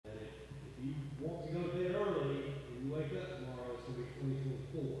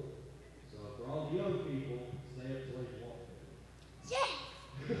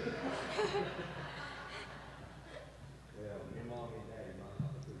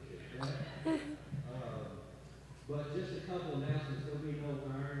couple announcements. There'll be no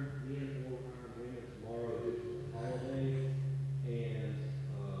Iron Men or Iron Women tomorrow due to the holiday. And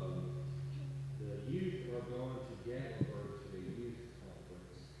the youth are going to Gatlinburg to the youth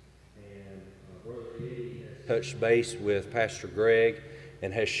conference. And Brother Eddie has touched base with Pastor Greg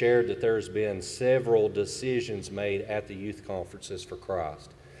and has shared that there's been several decisions made at the youth conferences for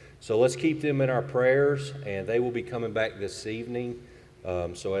Christ. So let's keep them in our prayers, and they will be coming back this evening.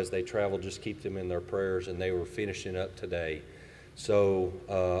 So as they travel, just keep them in their prayers, and they were finishing up today. So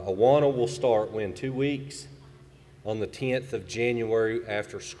Awana will start when? 2 weeks? On the 10th of January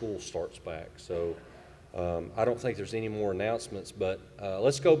after school starts back. So I don't think there's any more announcements, but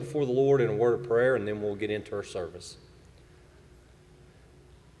let's go before the Lord in a word of prayer, and then we'll get into our service.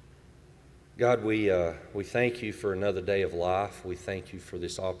 God, we thank you for another day of life. We thank you for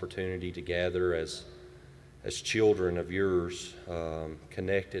this opportunity to gather as children of yours,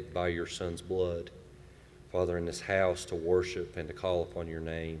 connected by your Son's blood, Father, in this house to worship and to call upon your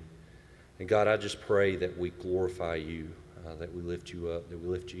name. And God, I just pray that we glorify you, that we lift you up, that we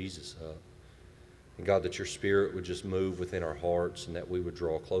lift Jesus up. And God, that your Spirit would just move within our hearts, and that we would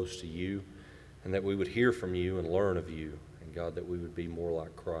draw close to you, and that we would hear from you and learn of you. And God, that we would be more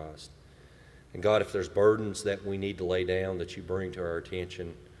like Christ. And God, if there's burdens that we need to lay down that you bring to our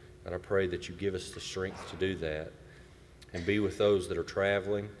attention, and I pray that you give us the strength to do that, and be with those that are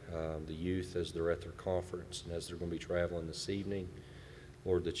traveling, the youth as they're at their conference and as they're going to be traveling this evening.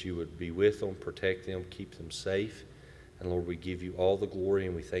 Lord, that you would be with them, protect them, keep them safe. And Lord, we give you all the glory,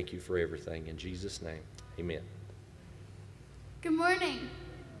 and we thank you for everything. In Jesus' name, amen. Good morning.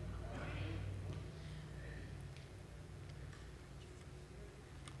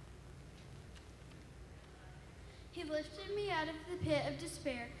 He lifted me out of the pit of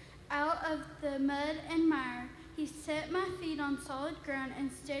despair, out of the mud and mire. He set my feet on solid ground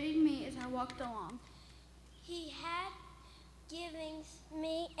and steadied me as I walked along. He had given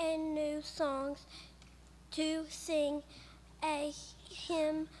me a new songs to sing, a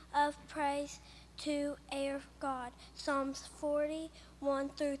hymn of praise to our God. Psalms 41-3.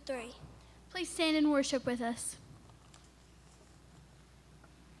 Please stand and worship with us.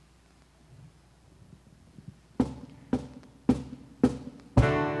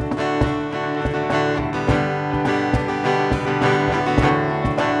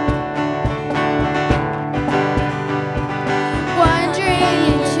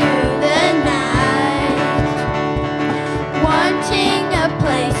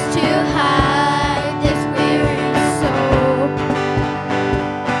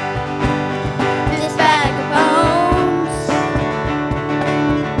 This vagabond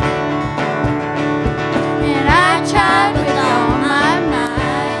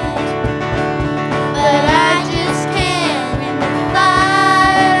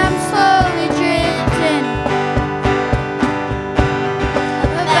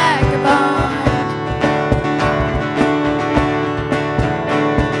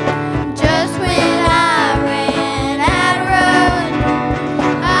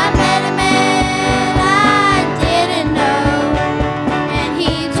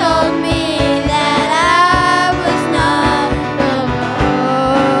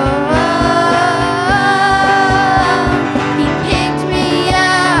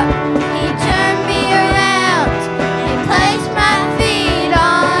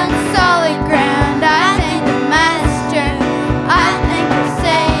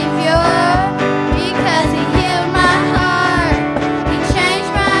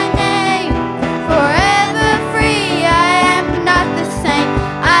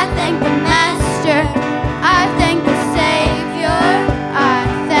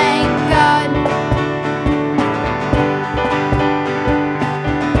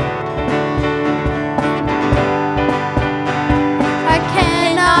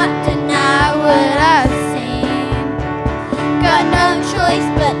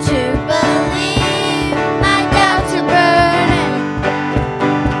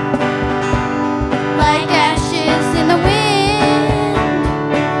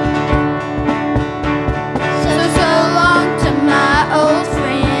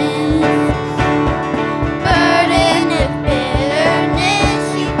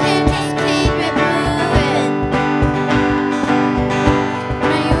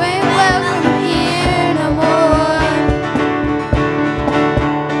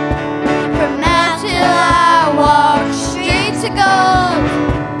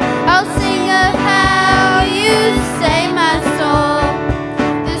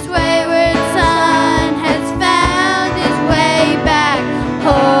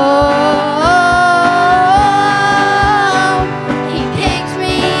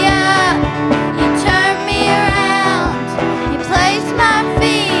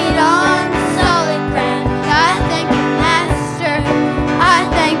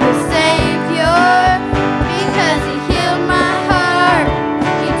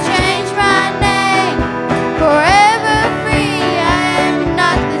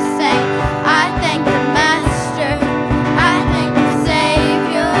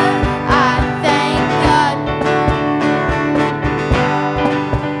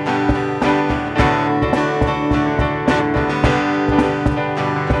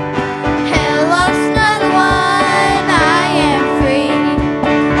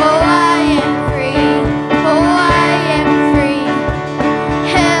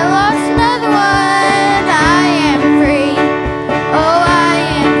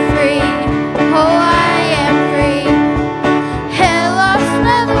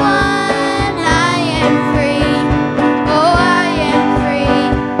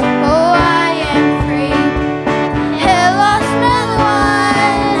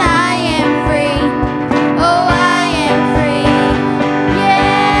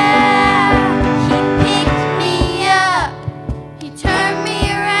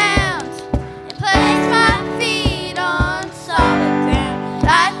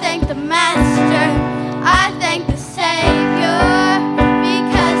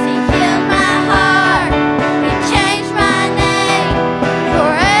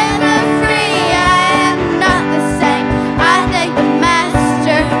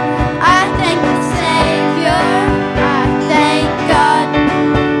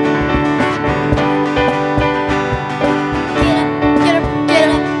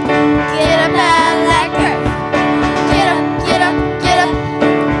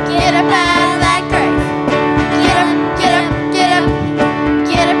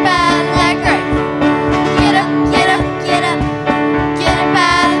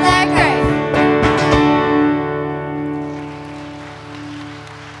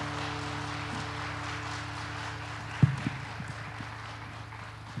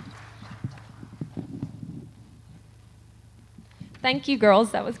Thank you,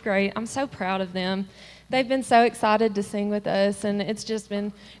 girls. That was great. I'm so proud of them. They've been so excited to sing with us, and it's just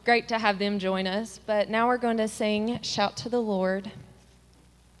been great to have them join us. But now we're going to sing Shout to the Lord.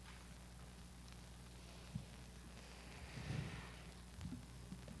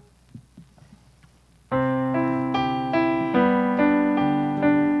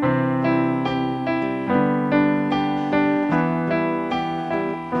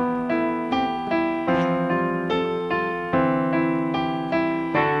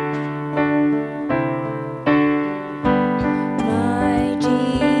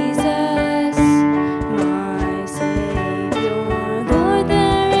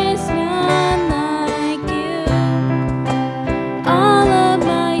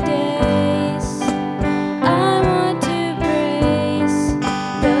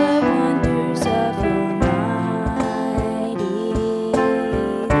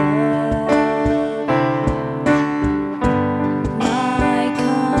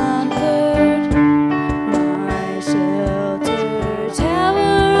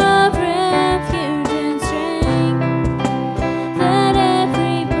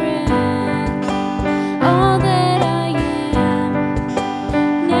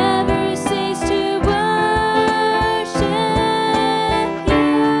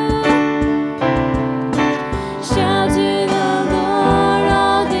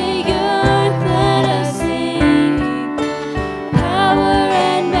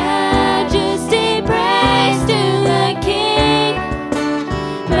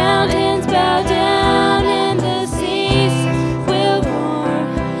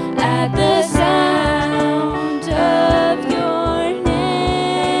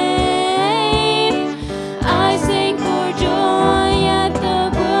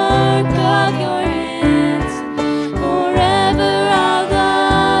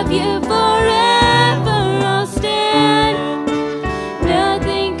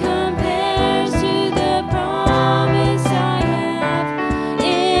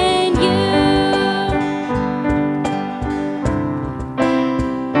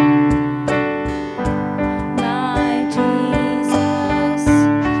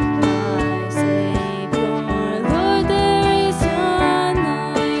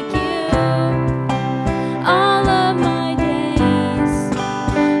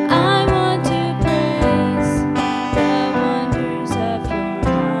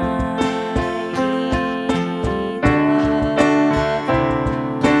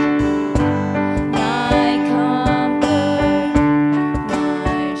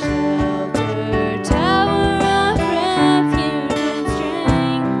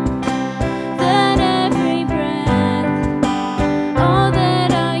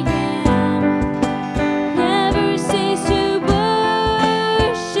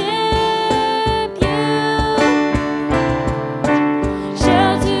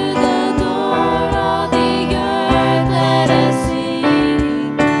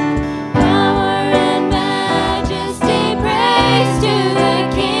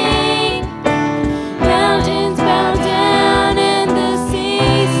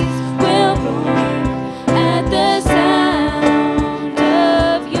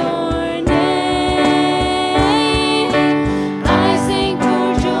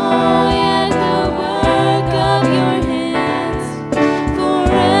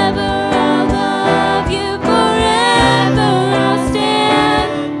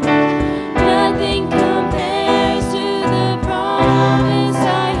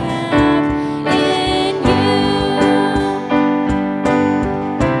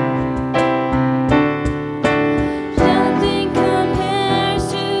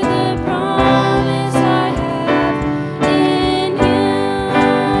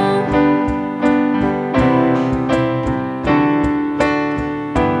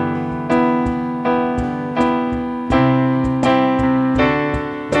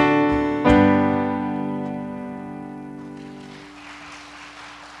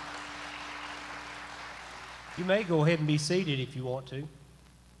 You may go ahead and be seated if you want to.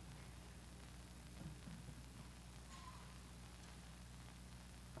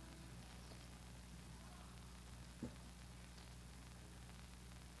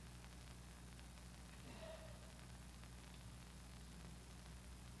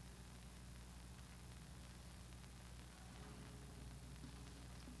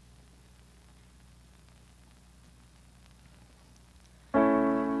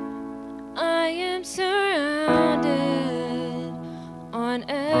 I am surrounded on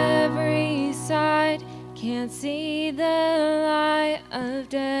every side, can't see the light of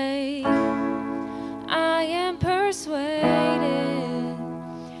day. I am persuaded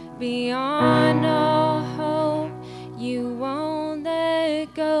beyond all hope you won't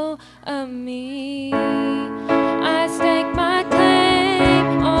know of me. I stake my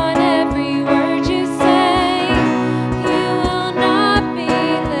claim on every word you say. You will not be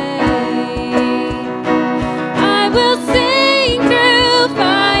late. I will sing through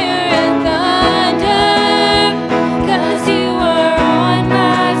fire and thunder, 'cause you are on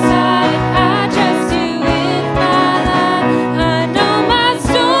my side. I trust you with my life. I know my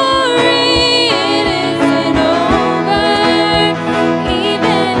story, it isn't over.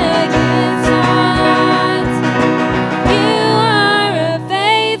 Even against all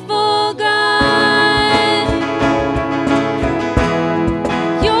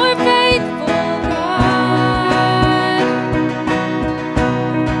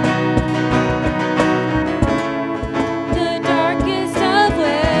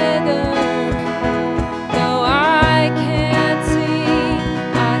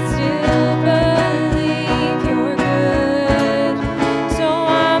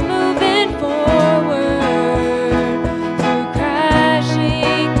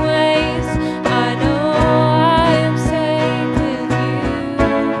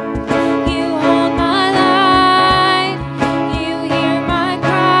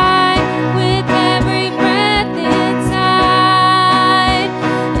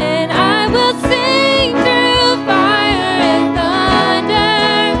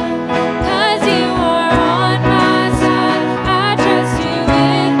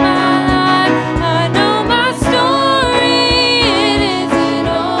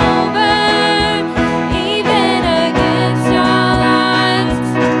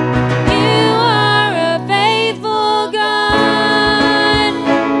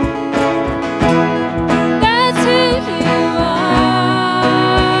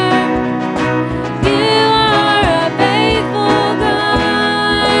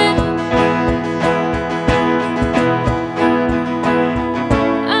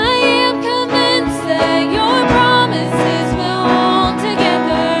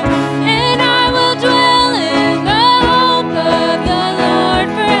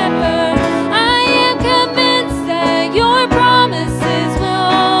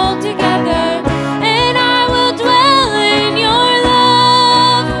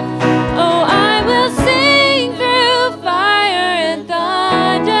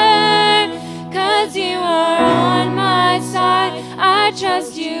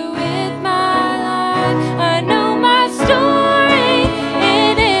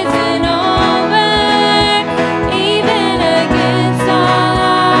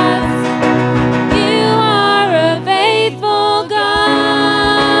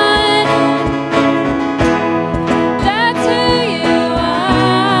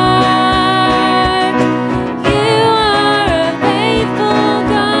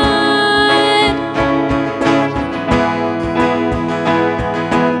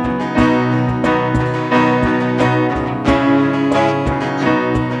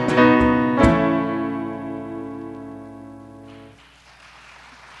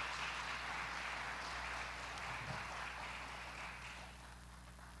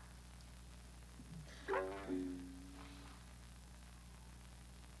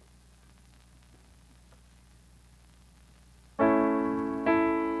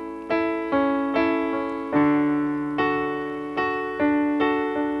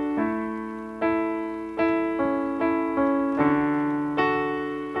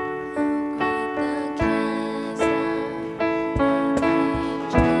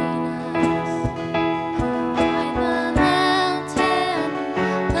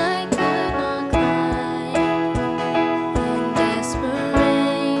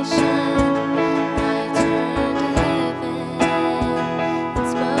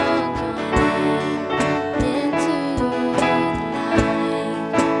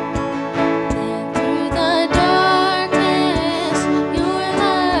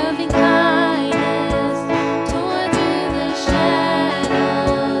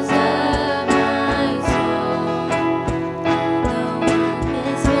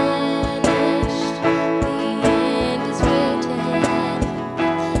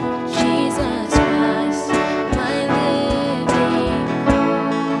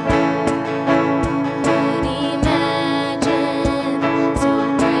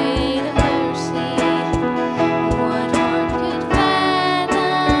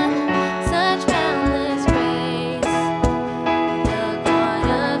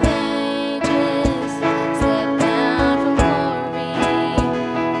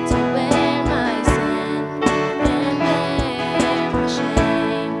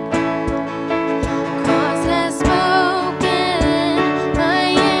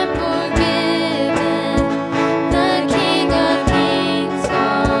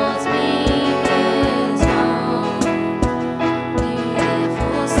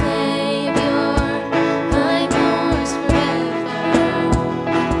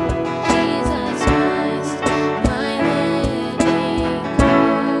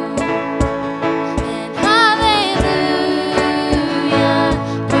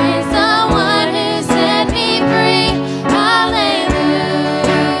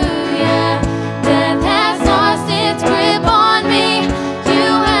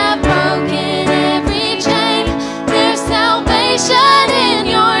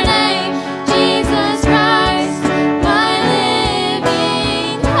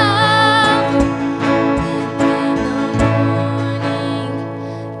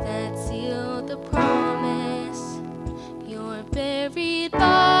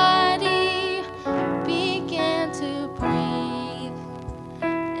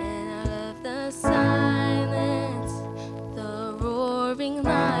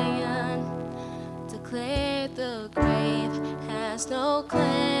no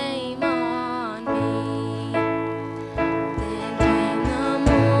claim on me. Then came the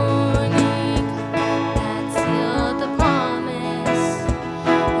morning that sealed the promise.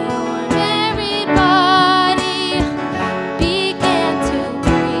 Your married body began to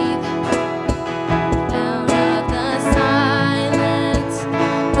breathe. Out of the silence,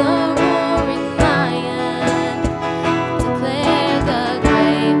 the roaring lion declared the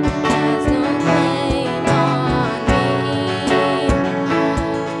grave has no claim on me.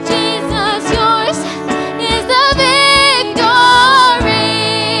 Jesus, yours is the victory,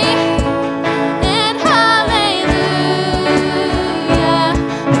 and hallelujah,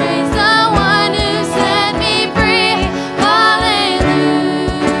 praise the one who set me free. Hallelujah,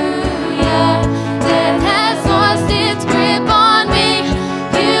 death has lost its grip on me.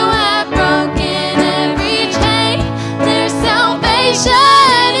 You have broken every chain. There's salvation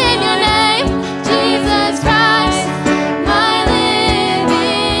in your name, Jesus Christ, my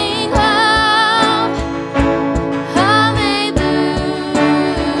living hope. Hallelujah,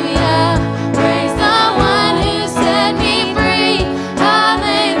 praise the one who set me free.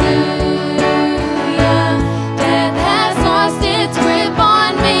 Hallelujah, death has lost its grip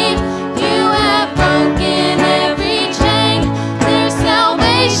on me. You have broken every chain. There's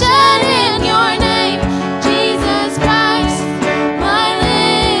salvation in your name, Jesus Christ, my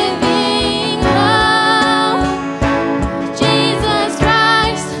living hope. Jesus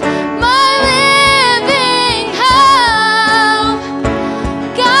Christ, my living hope.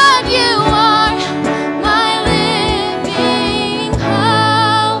 God, you are my living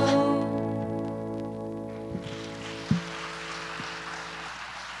hope.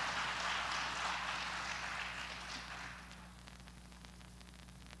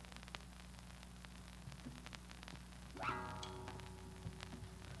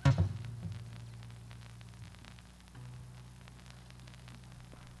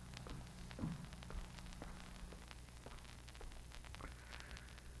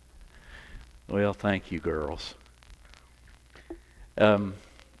 Well, thank you, girls. Did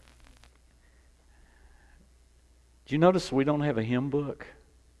you notice we don't have a hymn book?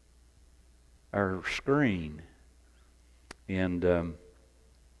 Our screen. And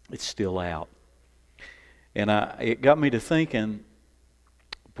it's still out. And it got me to thinking,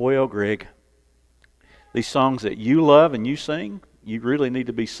 boy, oh, Greg, these songs that you love and you sing, you really need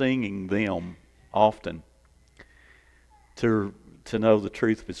to be singing them often to know the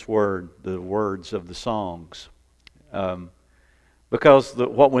truth of its word, the words of the songs. Because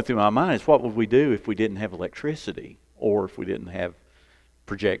what went through my mind is, what would we do if we didn't have electricity, or if we didn't have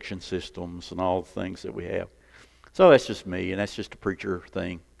projection systems and all the things that we have? So that's just me, and that's just a preacher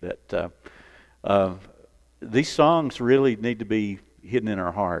thing. That these songs really need to be hidden in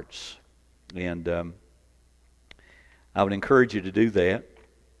our hearts, and I would encourage you to do that.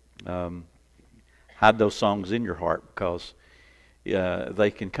 Hide those songs in your heart, because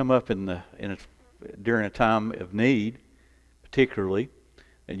they can come up during a time of need, particularly,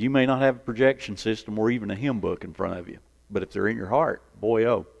 and you may not have a projection system or even a hymn book in front of you. But if they're in your heart, boy,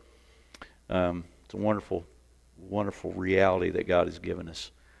 oh, it's a wonderful, wonderful reality that God has given us,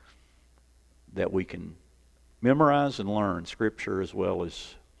 that we can memorize and learn Scripture as well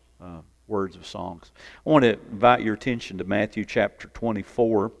as words of songs. I want to invite your attention to Matthew chapter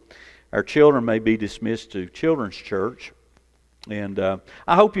 24. Our children may be dismissed to Children's Church. And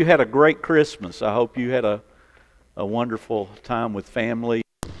I hope you had a great Christmas. I hope you had a wonderful time with family.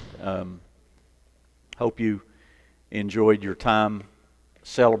 Hope you enjoyed your time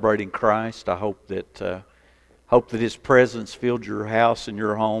celebrating Christ. I hope that His presence filled your house and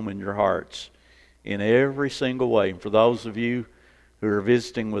your home and your hearts in every single way. And for those of you who are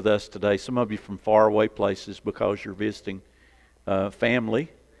visiting with us today, some of you from faraway places because you're visiting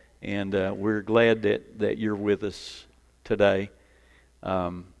family, and we're glad that you're with us today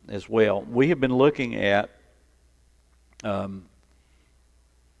as well. We have been looking at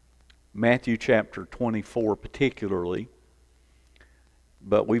Matthew chapter 24 particularly,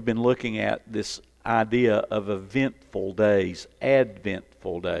 but we've been looking at this idea of eventful days,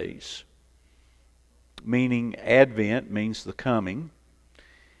 adventful days, meaning Advent means the coming.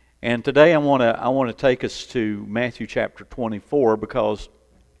 And today I want to take us to Matthew chapter 24, because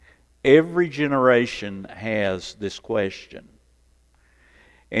every generation has this question.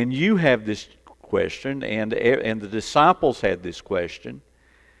 And you have this question, and the disciples had this question.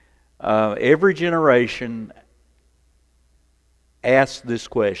 Every generation asks this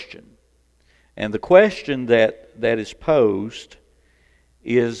question. And the question that is posed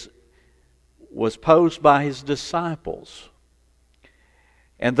was posed by His disciples.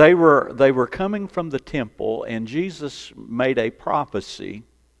 And they were coming from the temple, and Jesus made a prophecy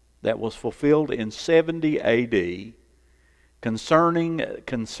that was fulfilled in 70 A.D. concerning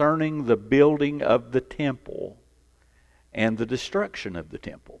the building of the temple and the destruction of the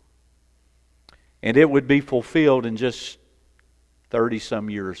temple. And it would be fulfilled in just 30-some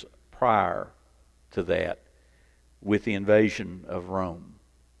years prior to that with the invasion of Rome.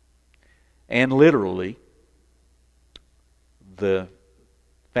 And literally, the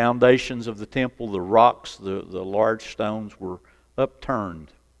foundations of the temple, the rocks, the large stones were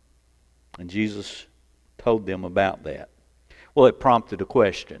upturned. And Jesus told them about that. Well, it prompted a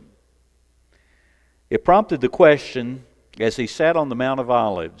question. It prompted the question as he sat on the Mount of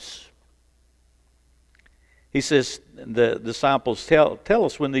Olives. He says, the disciples, tell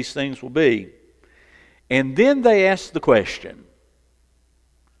us when these things will be. And then they asked the question,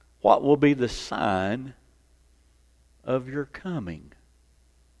 what will be the sign of your coming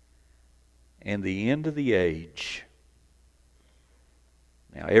and the end of the age?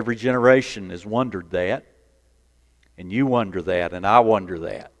 Now, every generation has wondered that, and you wonder that, and I wonder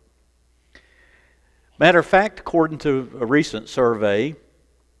that. Matter of fact, according to a recent survey,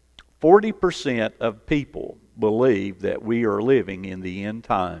 40% of people believe that we are living in the end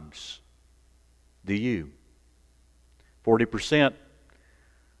times. Do you? 40%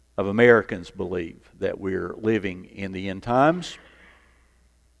 of Americans believe that we're living in the end times.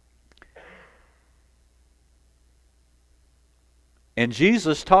 And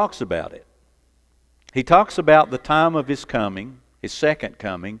Jesus talks about it. He talks about the time of His coming, His second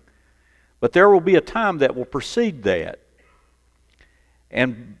coming, but there will be a time that will precede that.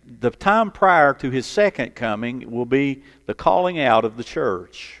 And the time prior to His second coming will be the calling out of the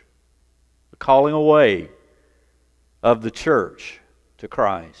church, the calling away of the church to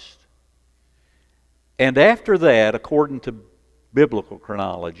Christ. And after that, according to biblical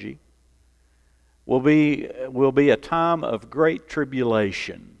chronology, will be a time of great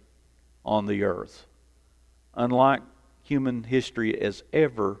tribulation on the earth, unlike human history has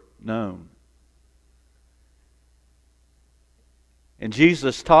ever known. And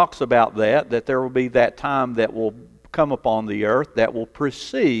Jesus talks about that there will be that time that will come upon the earth that will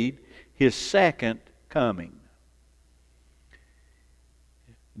precede His second coming.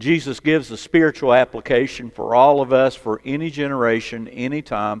 Jesus gives a spiritual application for all of us, for any generation, any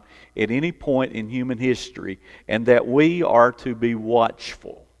time, at any point in human history, and that we are to be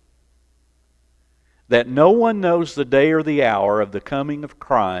watchful. That no one knows the day or the hour of the coming of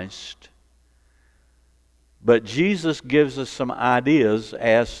Christ, but Jesus gives us some ideas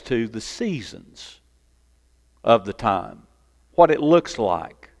as to the seasons of the time, what it looks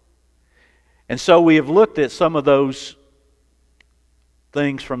like. And so we have looked at some of those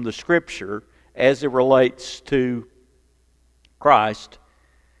things from the Scripture as it relates to Christ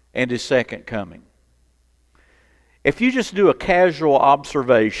and His second coming. If you just do a casual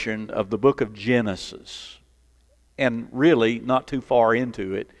observation of the book of Genesis, and really not too far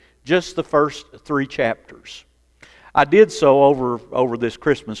into it, just the first 3 chapters. I did so over this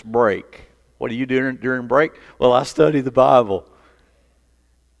Christmas break. What do you do during break? Well, I study the Bible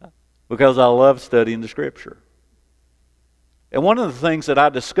because I love studying the Scripture. And one of the things that I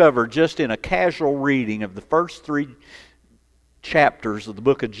discovered just in a casual reading of the first 3 chapters of the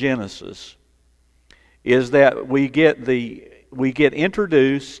book of Genesis is that we get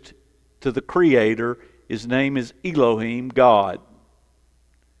introduced to the Creator. His name is Elohim, God.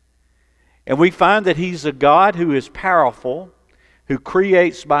 And we find that He's a God who is powerful, who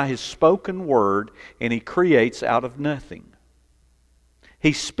creates by His spoken word, and He creates out of nothing.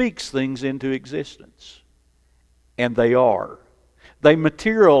 He speaks things into existence. And they are. They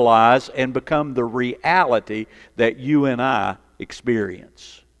materialize and become the reality that you and I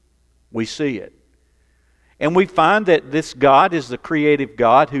experience. We see it. And we find that this God is the creative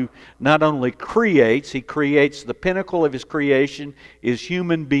God who not only creates, He creates the pinnacle of His creation is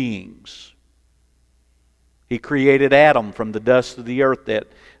human beings. He created Adam from the dust of the earth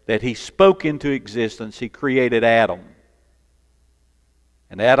that He spoke into existence. He created Adam.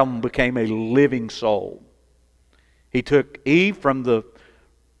 And Adam became a living soul. He took Eve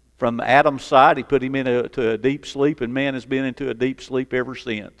from Adam's side. He put him into a deep sleep, and man has been into a deep sleep ever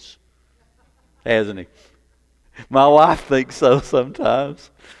since. Hasn't he? My wife thinks so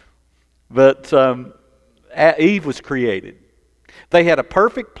sometimes. But Eve was created. They had a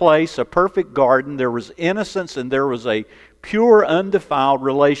perfect place, a perfect garden. There was innocence, and there was a pure, undefiled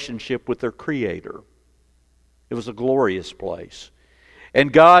relationship with their Creator. It was a glorious place.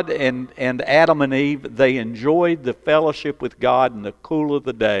 And God and Adam and Eve, they enjoyed the fellowship with God in the cool of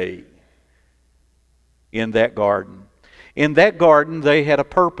the day in that garden. In that garden, they had a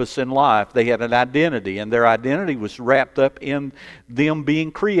purpose in life. They had an identity, and their identity was wrapped up in them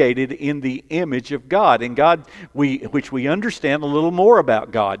being created in the image of God. And God, which we understand a little more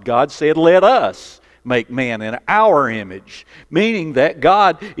about God. God said, "Let us make man in our image," meaning that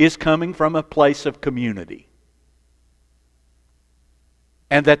God is coming from a place of community.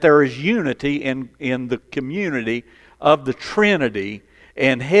 And that there is unity in the community of the Trinity.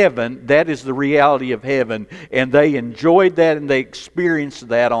 And heaven, that is the reality of heaven. And they enjoyed that and they experienced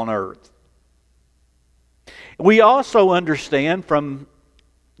that on earth. We also understand from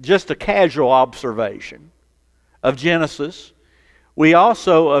just a casual observation of Genesis,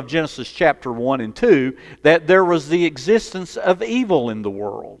 of Genesis chapter 1 and 2, that there was the existence of evil in the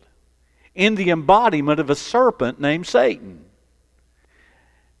world, in the embodiment of a serpent named Satan.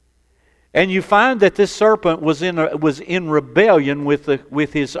 And you find that this serpent was in rebellion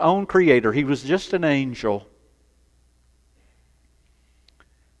with his own creator. He was just an angel.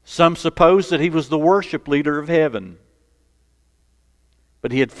 Some suppose that he was the worship leader of heaven.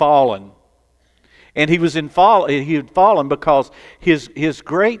 But he had fallen. And he had fallen because his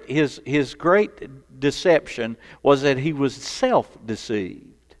great deception was that he was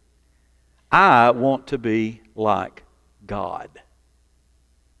self-deceived. I want to be like God.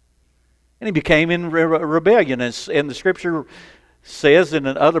 And he became in rebellion. And the Scripture says in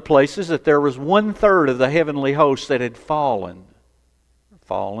other places that there was 1/3 of the heavenly host that had fallen.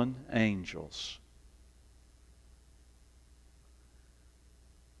 Fallen angels.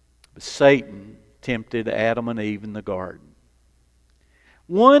 But Satan tempted Adam and Eve in the garden.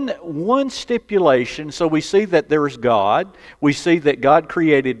 One stipulation, so we see that there is God, we see that God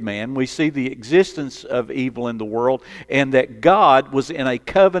created man, we see the existence of evil in the world, and that God was in a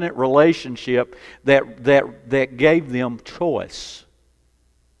covenant relationship that gave them choice.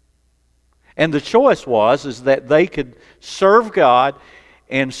 And the choice is that they could serve God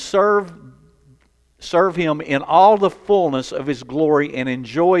and serve Him in all the fullness of His glory and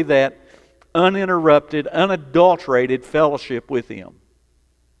enjoy that uninterrupted, unadulterated fellowship with Him.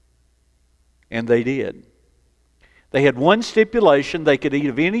 And they did. They had one stipulation: they could eat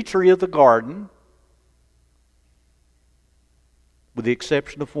of any tree of the garden, with the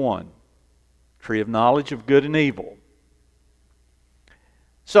exception of one, tree of knowledge of good and evil.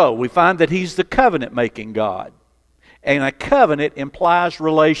 So we find that He's the covenant-making God. And a covenant implies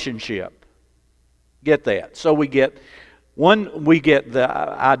relationship. Get that? So we get the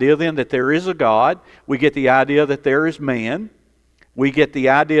idea then that there is a God. We get the idea that there is man. We get the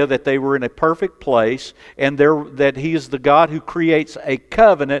idea that they were in a perfect place, and that He is the God who creates a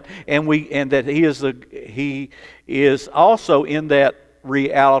covenant, and that He is also in that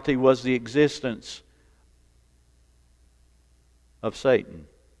reality was the existence of Satan,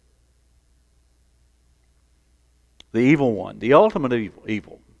 the evil one, the ultimate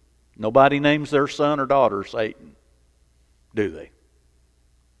evil. Nobody names their son or daughter Satan, do they?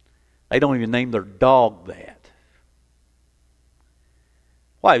 They don't even name their dog that.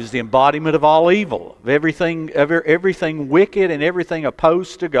 Why? It was the embodiment of all evil. Of everything wicked and everything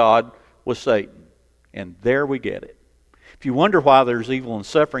opposed to God was Satan. And there we get it. If you wonder why there's evil and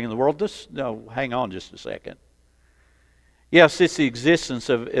suffering in the world, hang on just a second. Yes, it's the existence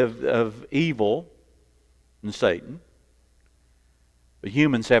of evil and Satan. But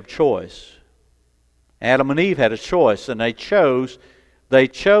humans have choice. Adam and Eve had a choice, and they chose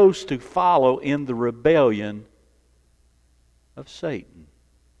to follow in the rebellion of Satan.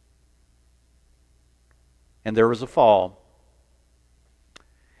 And there was a fall.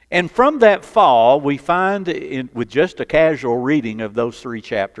 And from that fall, we find, with just a casual reading of those 3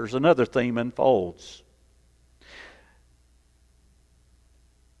 chapters, another theme unfolds.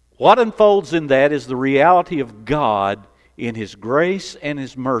 What unfolds in that is the reality of God in His grace and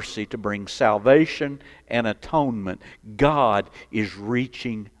His mercy to bring salvation and atonement. God is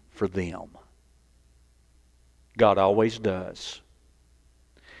reaching for them. God always does.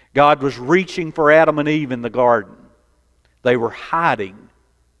 God was reaching for Adam and Eve in the garden. They were hiding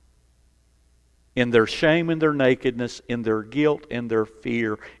in their shame and their nakedness, in their guilt and their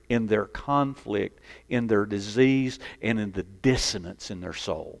fear, in their conflict, in their disease, and in the dissonance in their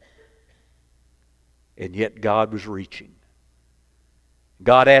soul. And yet God was reaching.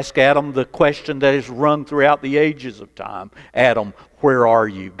 God asked Adam the question that has rung throughout the ages of time. Adam, where are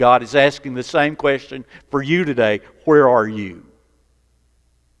you? God is asking the same question for you today. Where are you?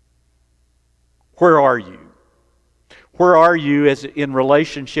 Where are you? Where are you as in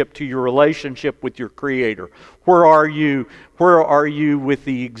relationship to your relationship with your Creator? Where are you? Where are you with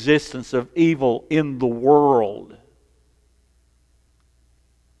the existence of evil in the world?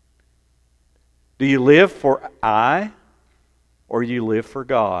 Do you live for I or you live for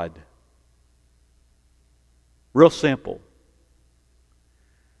God. Real simple.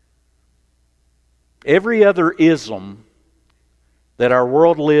 Every other ism that our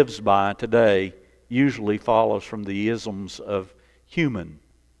world lives by today usually follows from the isms of human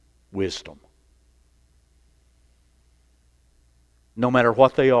wisdom. No matter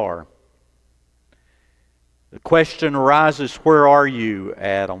what they are. The question arises, where are you,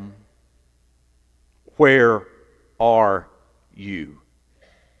 Adam? Where are you?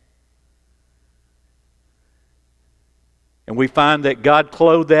 And we find that God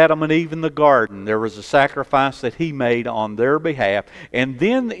clothed Adam and Eve in the garden. There was a sacrifice that He made on their behalf. And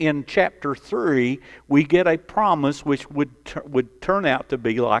then in chapter 3, we get a promise which would turn out to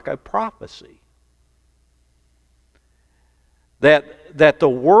be like a prophecy. That the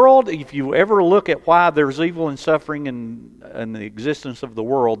world, if you ever look at why there's evil and suffering in the existence of the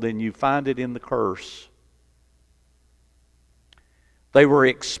world, then you find it in the curse. They were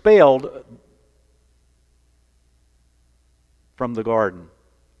expelled from the garden.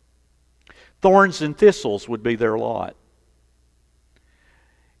 Thorns and thistles would be their lot.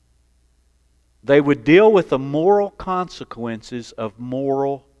 They would deal with the moral consequences of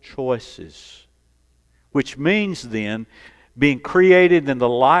moral choices, which means then, being created in the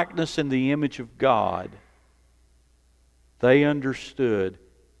likeness and the image of God, they understood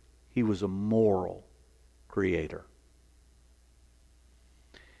He was a moral creator.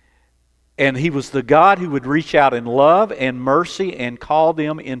 And He was the God who would reach out in love and mercy and call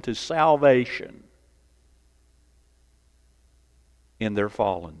them into salvation in their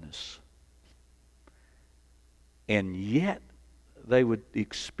fallenness. And yet they would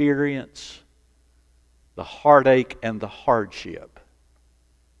experience the heartache and the hardship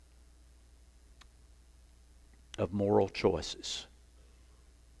of moral choices.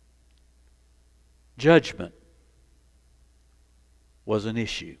 Judgment was an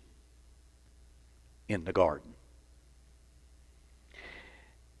issue in the garden.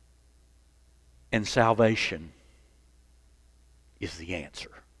 And salvation is the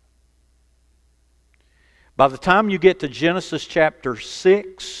answer. By the time you get to Genesis chapter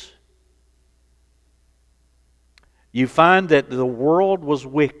 6, you find that the world was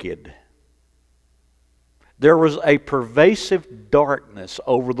wicked. There was a pervasive darkness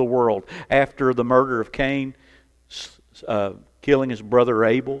over the world after the murder of Cain, killing his brother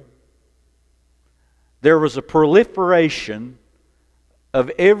Abel. There was a proliferation of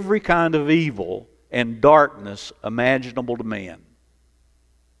every kind of evil and darkness imaginable to man.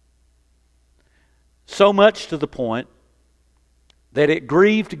 So much to the point that it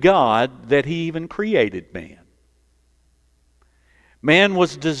grieved God that He even created man. Man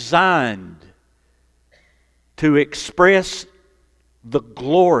was designed to express the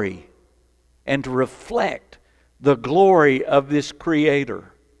glory and to reflect the glory of this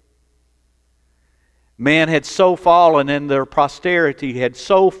Creator. Man had so fallen, and their posterity had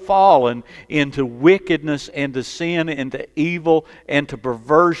so fallen into wickedness and to sin and to evil and to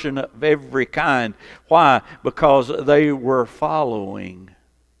perversion of every kind. Why? Because they were following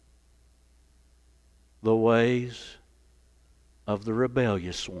the ways of the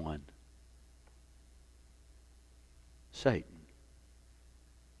rebellious one, Satan.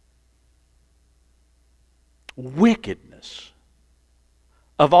 Wickedness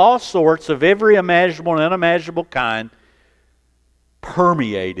of all sorts, of every imaginable and unimaginable kind,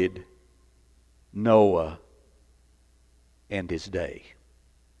 permeated Noah and his day.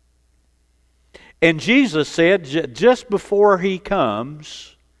 And Jesus said, just before He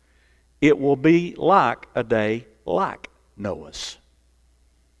comes, it will be like a day like Noah's.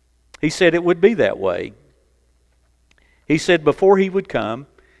 He said it would be that way. He said before He would come,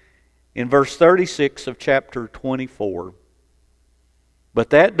 in verse 36 of chapter 24,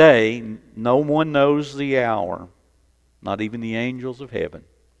 but that day no one knows the hour, not even the angels of heaven,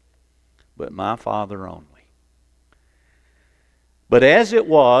 but my Father only. But as it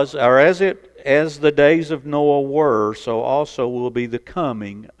was, or as the days of Noah were, so also will be the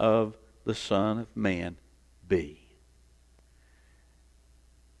coming of the Son of Man be.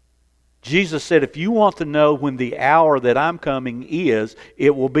 Jesus said, if you want to know when the hour that I'm coming is,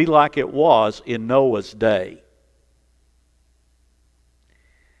 it will be like it was in Noah's day.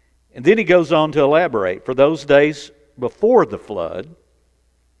 And then He goes on to elaborate. For those days before the flood,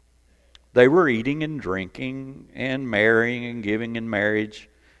 they were eating and drinking and marrying and giving in marriage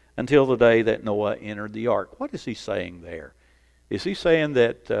until the day that Noah entered the ark. What is He saying there? Is He saying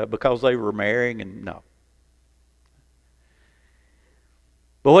that because they were marrying? And no.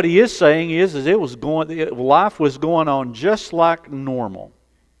 But what He is saying is life was going on just like normal.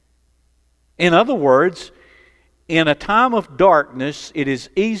 In other words, in a time of darkness, it is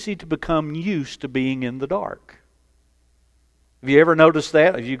easy to become used to being in the dark. Have you ever noticed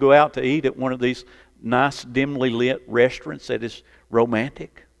that? If you go out to eat at one of these nice, dimly lit restaurants that is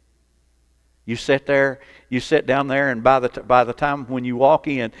romantic, you sit down there, and by the time when you walk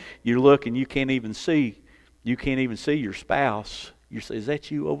in, you look and you can't even see your spouse. You say, "Is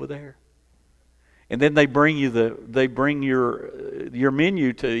that you over there?" And then they bring your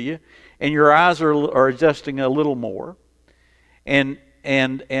menu to you, and your eyes are adjusting a little more, and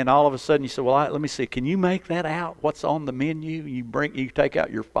all of a sudden you say, "Well, let me see. Can you make that out? What's on the menu?" You take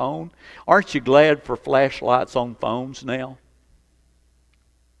out your phone. Aren't you glad for flashlights on phones now?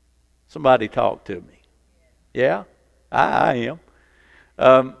 Somebody talk to me. Yeah, I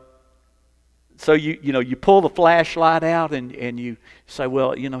am. So you pull the flashlight out and you say,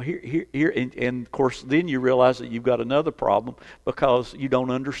 "Well, here," and of course then you realize that you've got another problem because you don't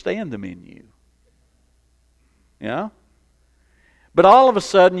understand the menu. Yeah. But all of a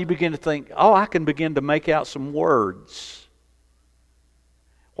sudden you begin to think, "Oh, I can begin to make out some words."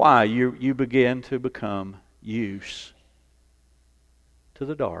 Why? You begin to become used to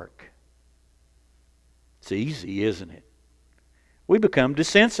the dark. It's easy, isn't it? We become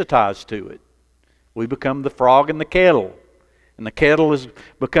desensitized to it. We become the frog in the kettle. And the kettle is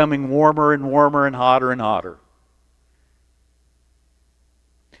becoming warmer and warmer and hotter and hotter.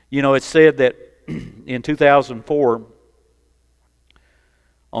 It's said that in 2004,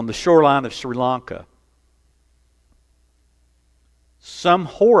 on the shoreline of Sri Lanka, some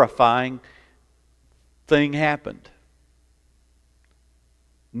horrifying thing happened.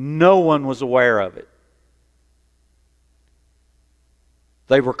 No one was aware of it.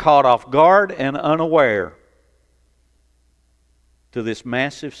 They were caught off guard and unaware to this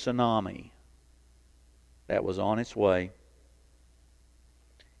massive tsunami that was on its way.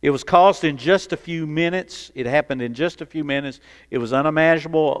 It was caused in just a few minutes. It happened in just a few minutes. It was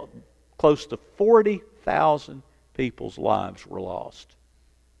unimaginable. Close to 40,000 people's lives were lost,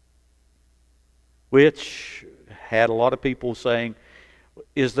 which had a lot of people saying,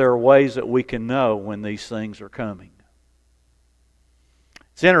 "Is there ways that we can know when these things are coming?"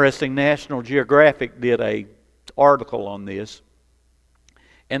 It's interesting, National Geographic did an article on this,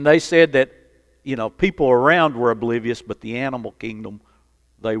 and they said that people around were oblivious, but the animal kingdom,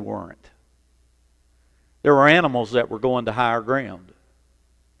 they weren't. There were animals that were going to higher ground.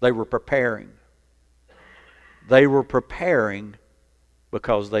 They were preparing. They were preparing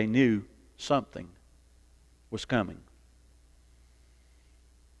because they knew something was coming.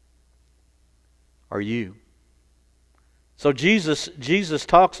 Are you? So Jesus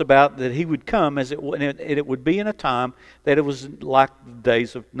talks about that He would come and it would be in a time that it was like the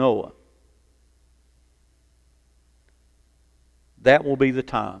days of Noah. That will be the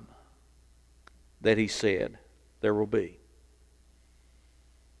time that He said there will be.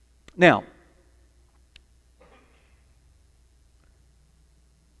 Now,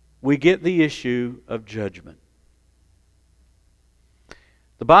 we get the issue of judgment.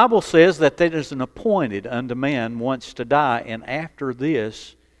 The Bible says that there is an appointed unto man once to die, and after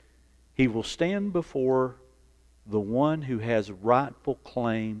this he will stand before the one who has rightful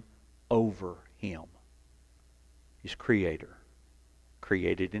claim over him, His Creator,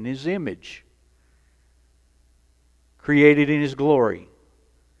 created in His image, created in His glory.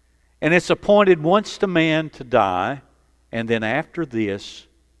 And it's appointed once to man to die, and then after this,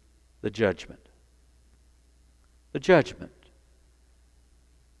 the judgment. The judgment.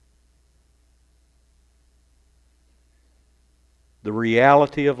 The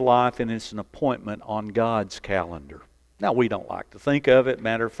reality of life, and it's an appointment on God's calendar. Now, we don't like to think of it.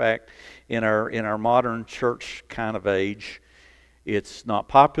 Matter of fact, in our modern church kind of age, it's not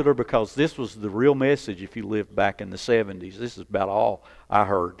popular because this was the real message if you lived back in the 70s. This is about all I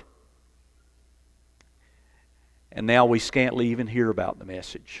heard. And now we scantly even hear about the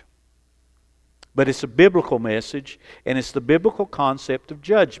message. But it's a biblical message, and it's the biblical concept of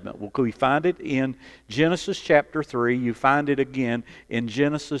judgment. We find it in Genesis chapter 3. You find it again in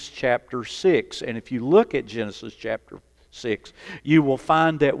Genesis chapter 6. And if you look at Genesis chapter 6, you will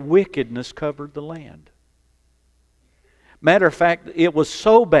find that wickedness covered the land. Matter of fact, it was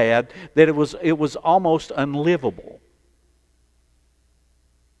so bad that it was almost unlivable.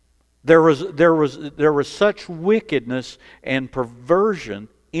 There was such wickedness and perversion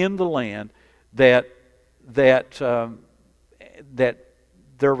in the land that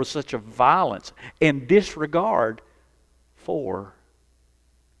there was such a violence and disregard for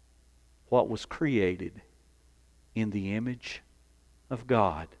what was created in the image of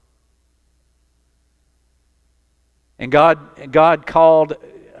God. And God called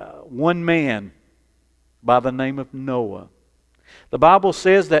one man by the name of Noah. The Bible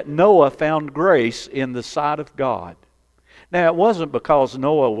says that Noah found grace in the sight of God. Now, it wasn't because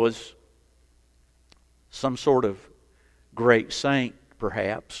Noah was some sort of great saint,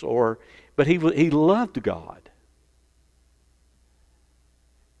 perhaps, but he loved God.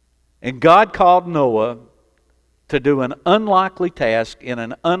 And God called Noah to do an unlikely task in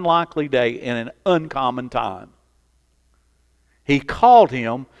an unlikely day in an uncommon time. He called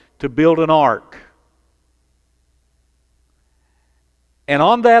him to build an ark. And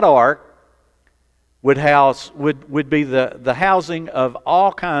on that ark would be the housing of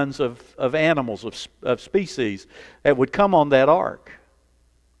all kinds of animals, of species that would come on that ark.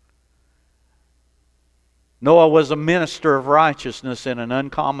 Noah was a minister of righteousness in an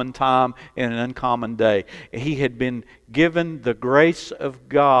uncommon time, in an uncommon day. He had been given the grace of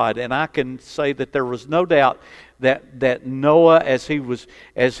God, and I can say that there was no doubt that Noah, as he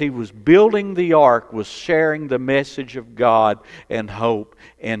was building the ark, was sharing the message of God and hope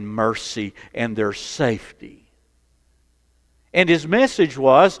and mercy and their safety. And his message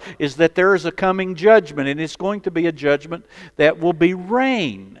is that there is a coming judgment, and it's going to be a judgment that will be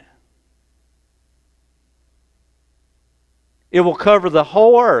rain. It will cover the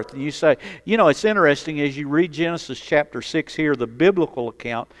whole earth. And you say, it's interesting as you read Genesis chapter 6 here, the biblical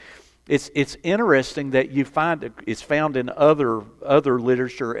account. It's interesting that you find it's found in other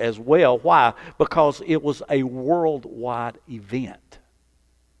literature as well. Why? Because it was a worldwide event.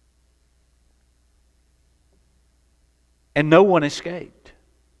 And no one escaped.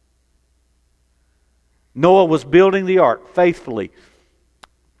 Noah was building the ark faithfully.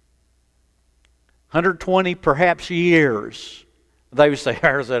 120 perhaps years. They would say,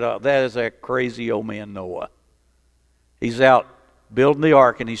 that is that crazy old man Noah. He's out building the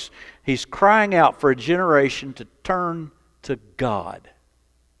ark, and he's crying out for a generation to turn to God.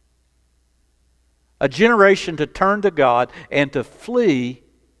 A generation to turn to God and to flee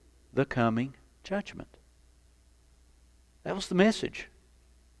the coming judgment. That was the message.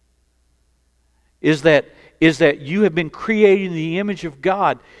 Is that you have been created in the image of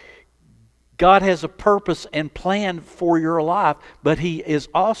God. God has a purpose and plan for your life, but He is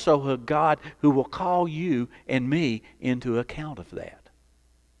also a God who will call you and me into account of that.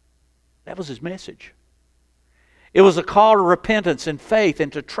 That was His message. It was a call to repentance and faith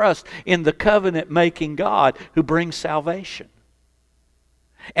and to trust in the covenant-making God who brings salvation.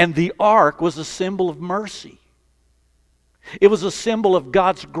 And the ark was a symbol of mercy. It was a symbol of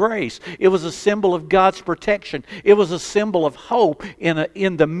God's grace. It was a symbol of God's protection. It was a symbol of hope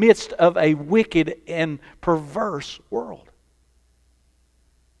in the midst of a wicked and perverse world.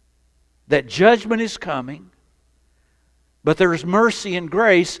 That judgment is coming, but there is mercy and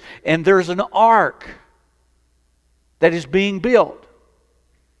grace, and there's an ark that is being built.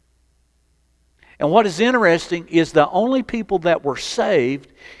 And what is interesting is the only people that were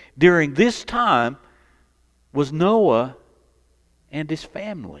saved during this time was Noah and his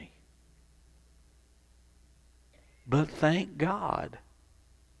family. But thank God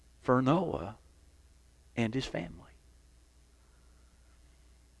for Noah and his family.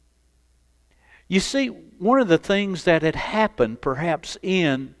 You see, one of the things that had happened perhaps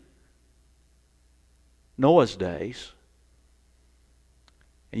in Noah's days,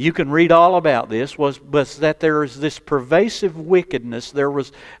 and you can read all about this, was that there is this pervasive wickedness. It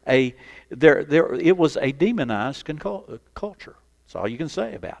was a demonized culture. That's all you can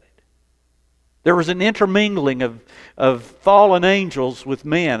say about it. There was an intermingling of fallen angels with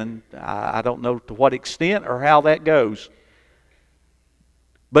men, and I don't know to what extent or how that goes.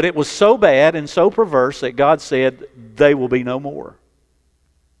 But it was so bad and so perverse that God said, they will be no more.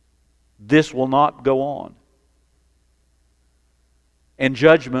 This will not go on. And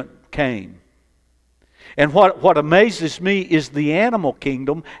judgment came. And what amazes me is the animal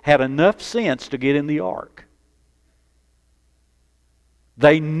kingdom had enough sense to get in the ark.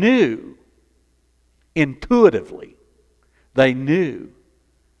 They knew, intuitively, they knew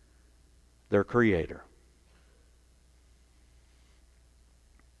their Creator.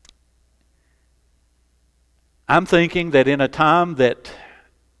 I'm thinking that in a time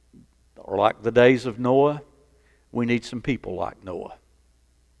or like the days of Noah, we need some people like Noah.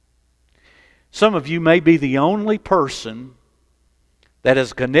 Some of you may be the only person that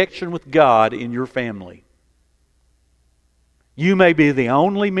has a connection with God in your family. You may be the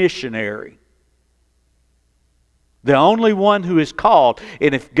only missionary, the only one who is called.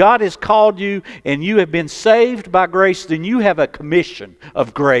 And if God has called you and you have been saved by grace, then you have a commission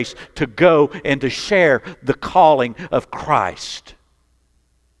of grace to go and to share the calling of Christ.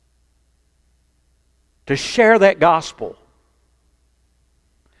 To share that gospel.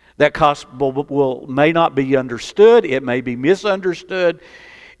 That gospel may not be understood. It may be misunderstood.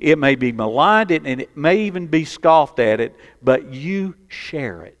 It may be maligned, and it may even be scoffed at it, but you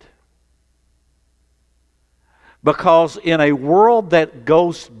share it. Because in a world that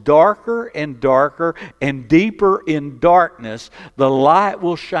goes darker and darker and deeper in darkness, the light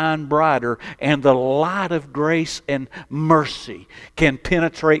will shine brighter, and the light of grace and mercy can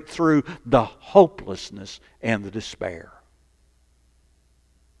penetrate through the hopelessness and the despair.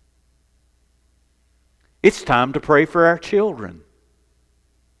 It's time to pray for our children,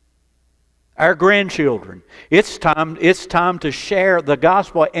 our grandchildren. It's time to share the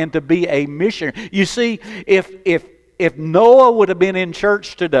gospel and to be a missionary. You see, if Noah would have been in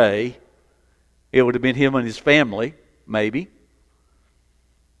church today, it would have been him and his family, maybe.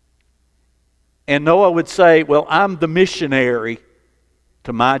 And Noah would say, well, I'm the missionary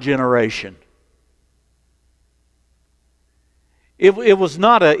to my generation. It was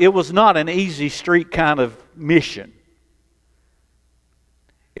not an easy street kind of mission.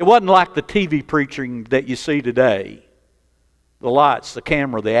 It wasn't like the TV preaching that you see today. The lights, the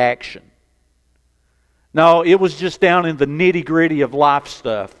camera, the action. No, it was just down in the nitty-gritty of life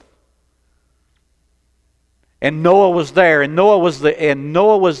stuff. And Noah was there, and Noah was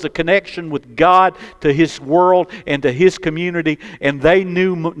the connection with God to his world and to his community, and they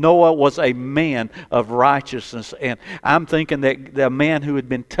knew Noah was a man of righteousness. And I'm thinking that the man who had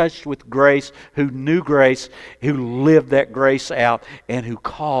been touched with grace, who knew grace, who lived that grace out, and who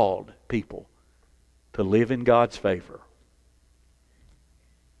called people to live in God's favor.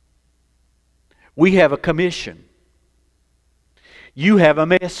 We have a commission. You have a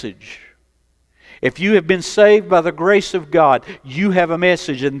message. If you have been saved by the grace of God, you have a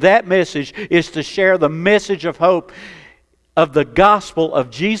message, and that message is to share the message of hope of the gospel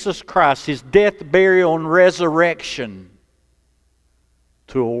of Jesus Christ, His death, burial, and resurrection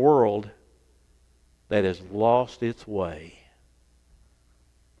to a world that has lost its way.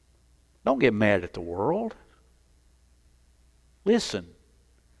 Don't get mad at the world. Listen,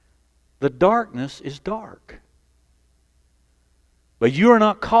 the darkness is dark. But you are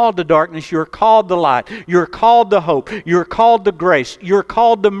not called to darkness. You're called to light. You're called to hope. You're called to grace. You're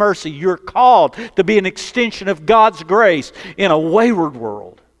called to mercy. You're called to be an extension of God's grace in a wayward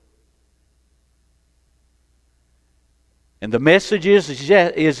world. And the message is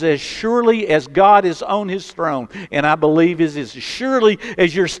as surely as God is on His throne, and I believe is as surely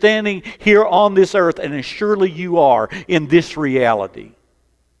as you're standing here on this earth, and as surely you are in this reality.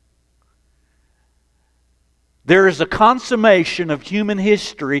 There is a consummation of human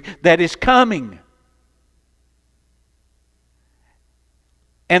history that is coming.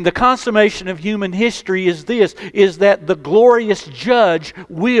 And the consummation of human history is this, is that the glorious judge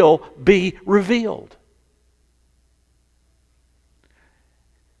will be revealed.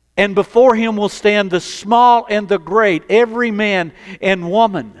 And before Him will stand the small and the great, every man and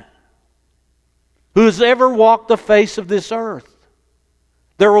woman who has ever walked the face of this earth.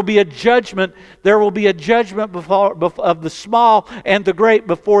 There will be a judgment. There will be a judgment of the small and the great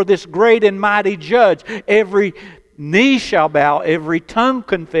before this great and mighty judge. Every knee shall bow, every tongue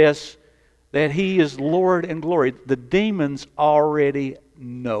confess that He is Lord and glory. The demons already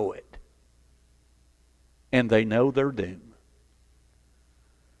know it. And they know their doom.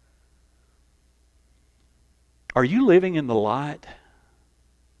 Are you living in the light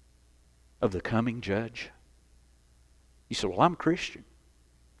of the coming judge? You say, well, I'm a Christian.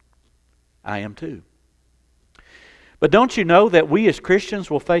 I am too. But don't you know that we as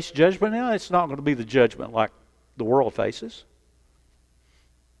Christians will face judgment? Now, it's not going to be the judgment like the world faces.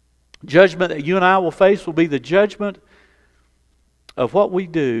 Judgment that you and I will face will be the judgment of what we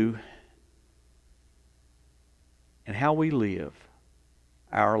do and how we live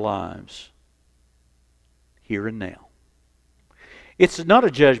our lives here and now. It's not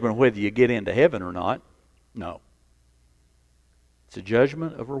a judgment whether you get into heaven or not. No. It's a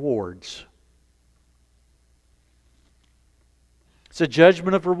judgment of rewards. It's a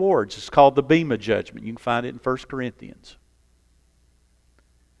judgment of rewards. It's called the Bema judgment. You can find it in 1 Corinthians.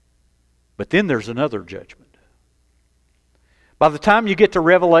 But then there's another judgment. By the time you get to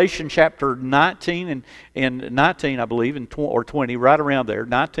Revelation chapter 19 and 19, I believe, or 20, right around there,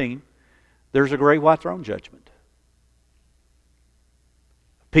 19, there's a great white throne judgment.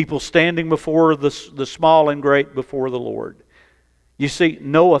 People standing before the small and great before the Lord. You see,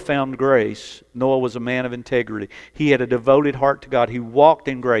 Noah found grace. Noah was a man of integrity. He had a devoted heart to God. He walked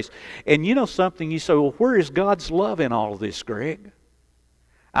in grace. And you know something? You say, well, where is God's love in all of this, Greg?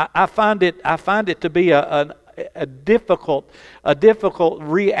 I find it to be a difficult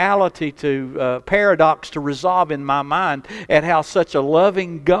reality to paradox to resolve in my mind at how such a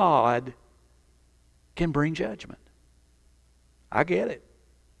loving God can bring judgment. I get it.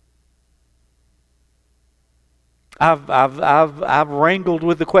 I've wrangled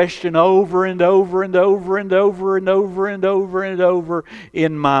with the question over and over and over and over and over and over and over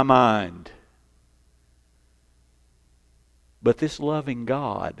in my mind. But this loving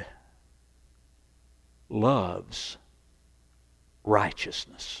God loves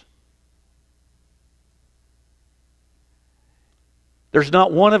righteousness. There's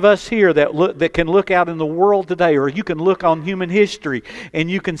not one of us here that can look out in the world today, or you can look on human history and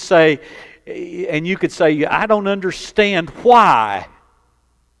you can say, I don't understand why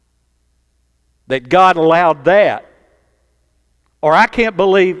that God allowed that. Or I can't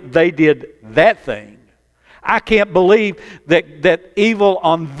believe they did that thing. I can't believe that evil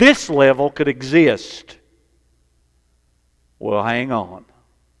on this level could exist. Well, hang on.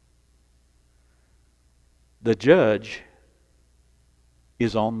 The judge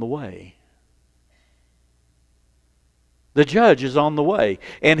is on the way. The judge is on the way.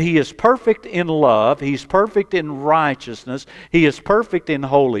 And he is perfect in love. He's perfect in righteousness. He is perfect in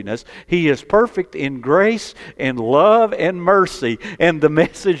holiness. He is perfect in grace and love and mercy. And the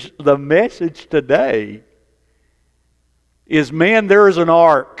message today is, man, there is an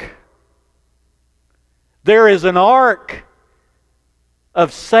ark. There is an ark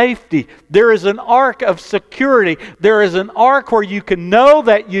of safety. There is an ark of security. There is an ark where you can know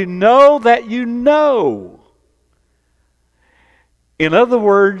that you know that you know. In other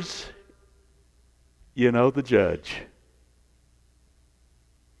words, you know the judge.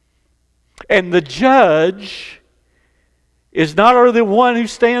 And the judge is not only the one who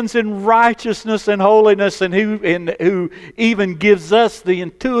stands in righteousness and holiness and who even gives us the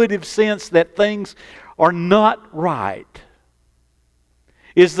intuitive sense that things are not right.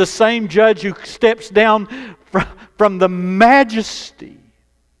 Is the same judge who steps down from the majesty.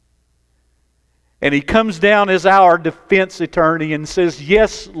 And he comes down as our defense attorney and says,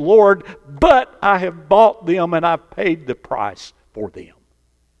 yes, Lord, but I have bought them and I've paid the price for them.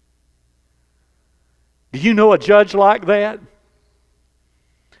 Do you know a judge like that?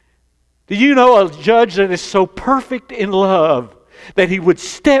 Do you know a judge that is so perfect in love that he would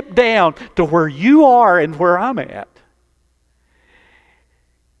step down to where you are and where I'm at?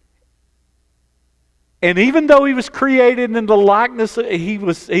 And even though he was created in the likeness,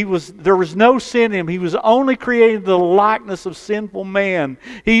 there was no sin in him. He was only created in the likeness of sinful man.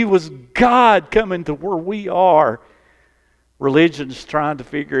 He was God coming to where we are. Religion's trying to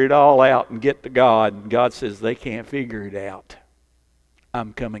figure it all out and get to God. And God says they can't figure it out.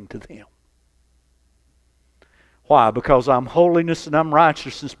 I'm coming to them. Why? Because I'm holiness and I'm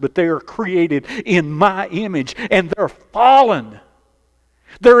righteousness, but they are created in my image and they're fallen.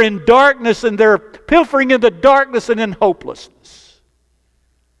 They're in darkness and they're pilfering in the darkness and in hopelessness.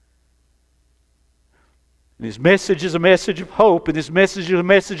 And His message is a message of hope, and His message is a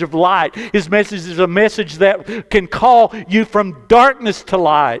message of light. His message is a message that can call you from darkness to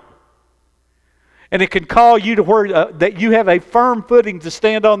light. And it can call you to where that you have a firm footing to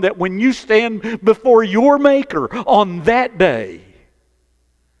stand on, that when you stand before your Maker on that day,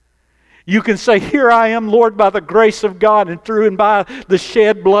 you can say, here I am, Lord, by the grace of God and through and by the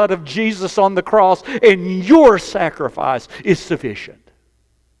shed blood of Jesus on the cross, and your sacrifice is sufficient.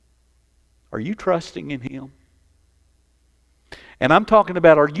 Are you trusting in Him? And I'm talking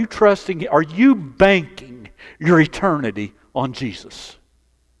about, are you banking your eternity on Jesus?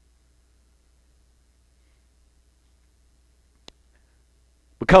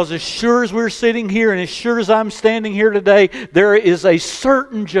 Because as sure as we're sitting here and as sure as I'm standing here today, there is a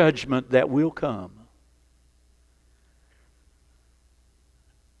certain judgment that will come.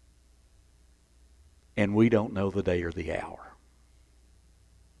 And we don't know the day or the hour.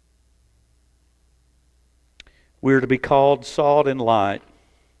 We're to be called salt and light.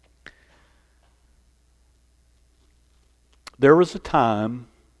 There was a time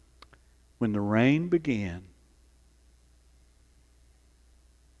when the rain began.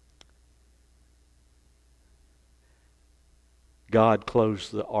 God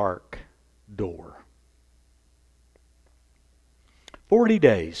closed the ark door. 40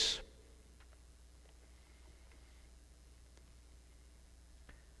 days.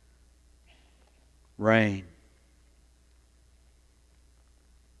 Rain.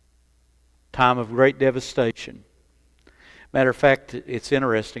 Time of great devastation. Matter of fact, it's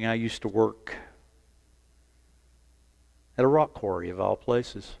interesting. I used to work at a rock quarry of all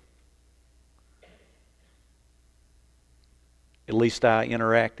places. At least I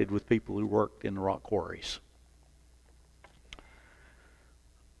interacted with people who worked in the rock quarries.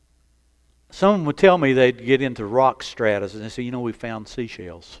 Someone would tell me they'd get into rock stratas and they say, we found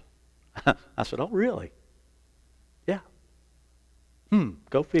seashells. I said, oh, really? Yeah.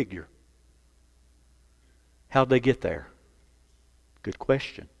 Go figure. How'd they get there? Good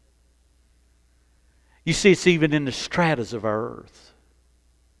question. You see, it's even in the stratas of our earth.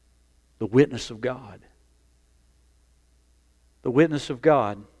 The witness of God. The witness of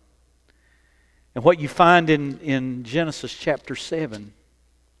God. And what you find in Genesis chapter 7,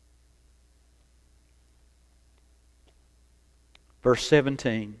 verse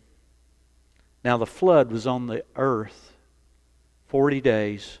 17. Now the flood was on the earth 40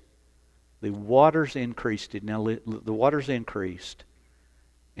 days. The waters increased. Now the waters increased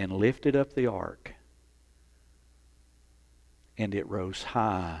and lifted up the ark. And it rose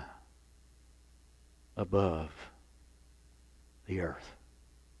high above the earth.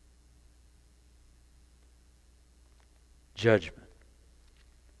 Judgment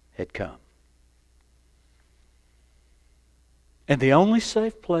had come. And the only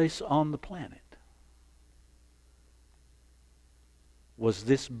safe place on the planet was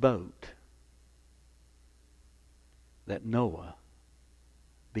this boat that Noah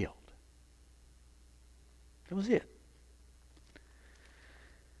built. That was it.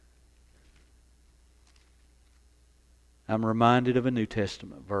 I'm reminded of a New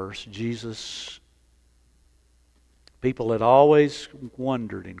Testament verse. People had always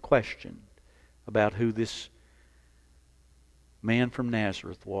wondered and questioned about who this man from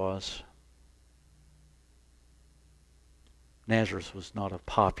Nazareth was. Nazareth was not a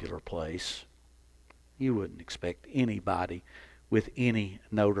popular place. You wouldn't expect anybody with any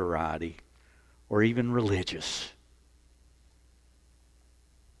notoriety or even religious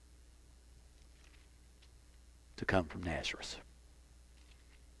to come from Nazareth.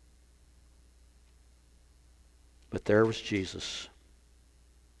 But there was Jesus.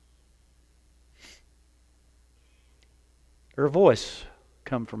 Her voice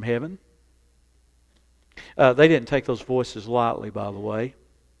come from heaven. They didn't take those voices lightly, by the way.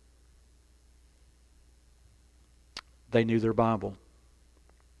 They knew their Bible.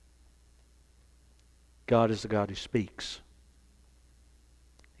 God is the God who speaks.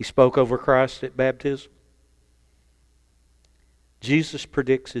 He spoke over Christ at baptism. Jesus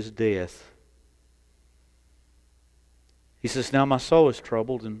predicts his death. He says, now my soul is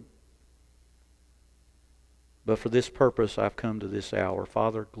troubled, but for this purpose I've come to this hour.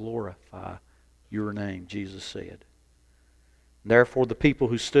 Father, glorify your name, Jesus said. Therefore the people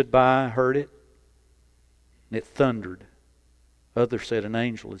who stood by heard it, and it thundered. Others said an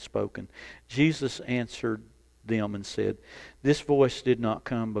angel had spoken. Jesus answered them and said, this voice did not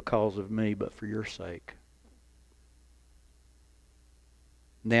come because of me, but for your sake.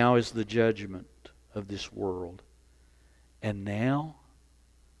 Now is the judgment of this world. And now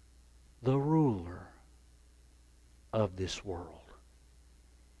the ruler of this world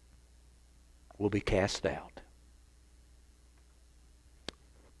will be cast out.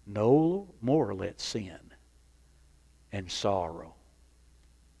 No more let sin and sorrow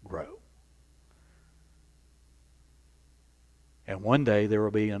grow. And one day there will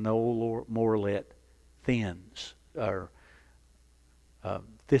be a no more let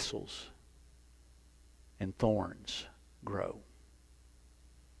thistles and thorns grow.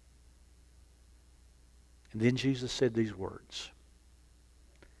 And then Jesus said these words,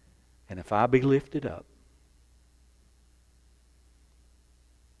 and if I be lifted up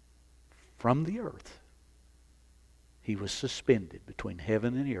from the earth, he was suspended between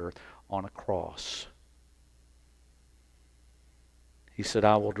heaven and the earth on a cross. He said,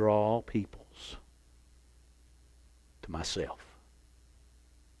 I will draw all peoples to myself.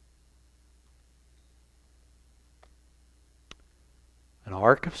 An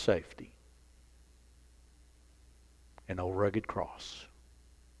ark of safety, an old rugged cross,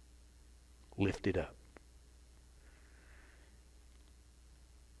 lifted up.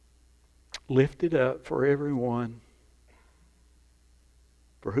 Lifted up for everyone,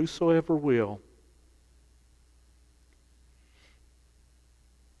 for whosoever will.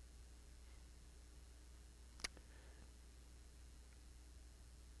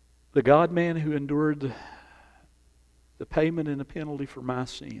 The God-man who endured the payment and the penalty for my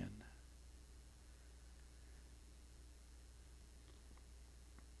sin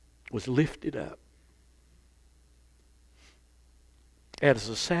was lifted up as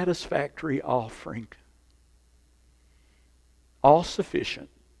a satisfactory offering, all sufficient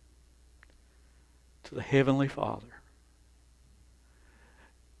to the Heavenly Father.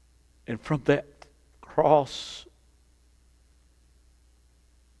 And from that cross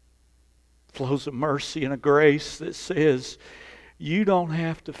flows a mercy and a grace that says, You don't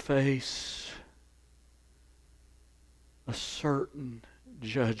have to face a certain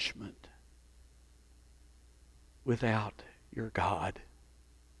judgment without your God.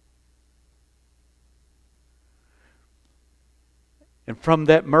 And from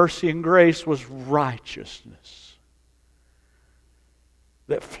that mercy and grace was righteousness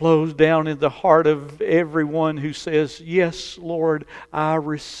that flows down in the heart of everyone who says, yes, Lord, I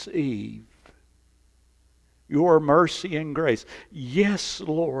receive your mercy and grace. Yes,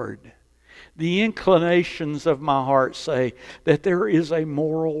 Lord. The inclinations of my heart say that there is a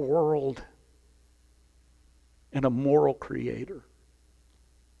moral world and a moral Creator.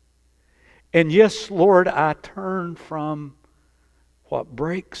 And yes, Lord, I turn from what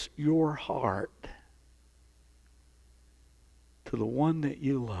breaks your heart to the one that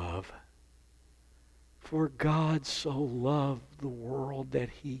you love. For God so loved the world that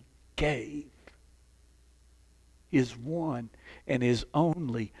He gave His one and His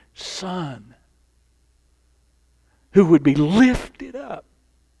only Son, who would be lifted up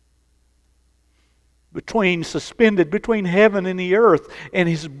suspended between heaven and the earth, and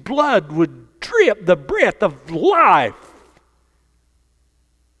His blood would drip, the breath of life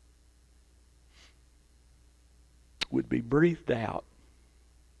would be breathed out.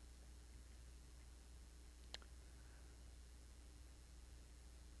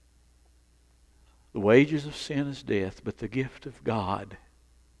 The wages of sin is death, but the gift of God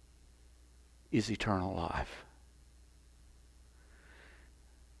is eternal life.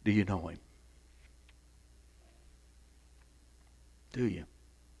 Do you know Him? Do you?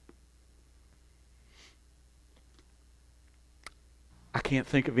 I can't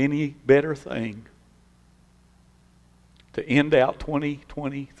think of any better thing to end out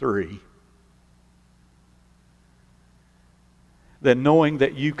 2023 than knowing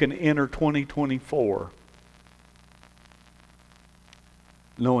that you can enter 2024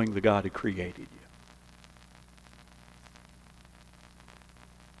 knowing the God who created you.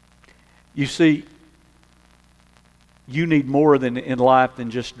 You see, you need more in life than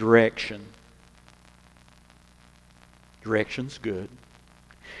just direction. Direction's good.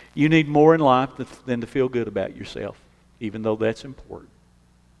 You need more in life than to feel good about yourself, even though that's important.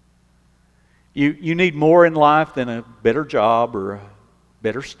 You need more in life than a better job or a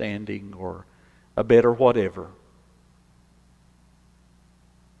better standing or a better whatever.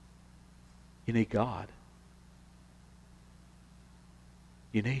 You need God.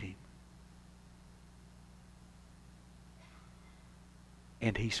 You need Him.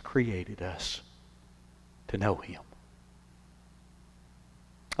 And He's created us to know Him.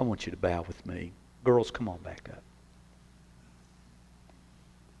 I want you to bow with me. Girls, come on back up.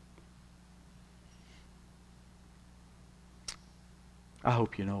 I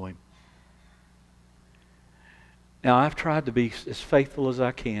hope you know Him. Now, I've tried to be as faithful as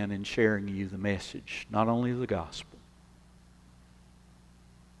I can in sharing you the message, not only of the gospel,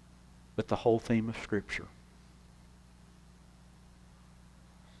 but the whole theme of Scripture.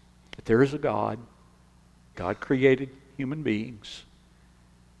 That there is a God. God created human beings.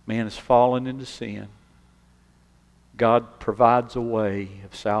 Man has fallen into sin. God provides a way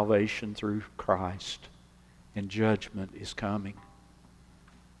of salvation through Christ, and judgment is coming.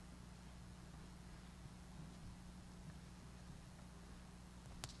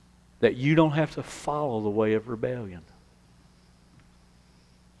 That you don't have to follow the way of rebellion.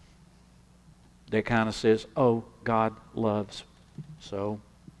 That kind of says, oh, God loves, so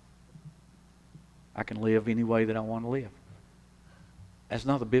I can live any way that I want to live. That's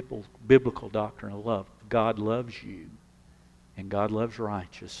not the biblical doctrine of love. God loves you, and God loves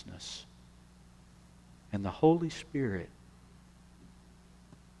righteousness. And the Holy Spirit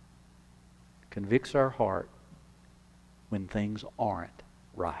convicts our heart when things aren't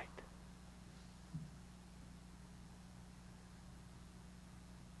right.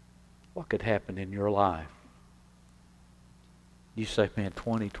 What could happen in your life? You say, man,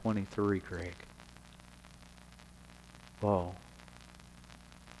 2023, Greg. Whoa.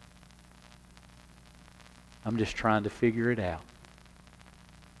 I'm just trying to figure it out.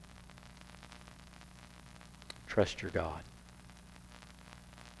 Trust your God.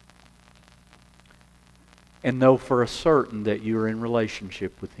 And know for a certain that you're in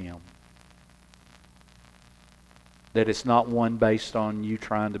relationship with Him. That it's not one based on you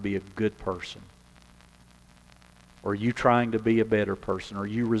trying to be a good person, or you trying to be a better person, or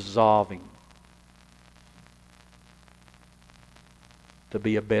you resolving to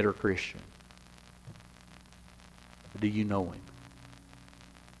be a better Christian. Do you know Him?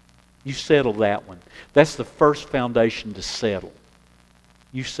 You settle that one. That's the first foundation to settle.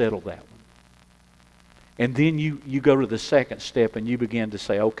 You settle that one. And then you go to the second step and you begin to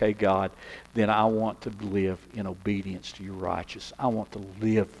say, okay, God, then I want to live in obedience to your righteousness. I want to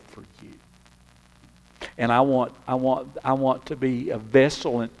live for you. And I want to be a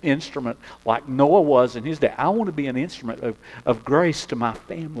vessel, an instrument like Noah was in his day. I want to be an instrument of grace to my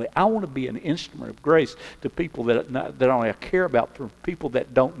family. I want to be an instrument of grace to people that only I care about, for people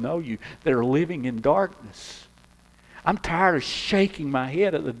that don't know you, that are living in darkness. I'm tired of shaking my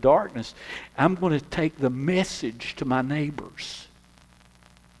head at the darkness. I'm going to take the message to my neighbors.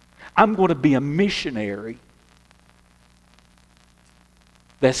 I'm going to be a missionary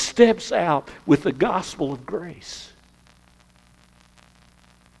that steps out with the gospel of grace.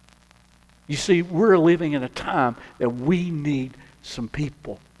 You see, we're living in a time that we need some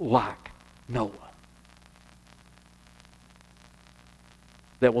people like Noah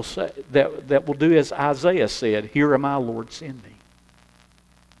that will say, that will do as Isaiah said, "Here am I, Lord, send me."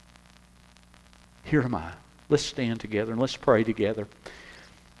 Here am I. Let's stand together and let's pray together.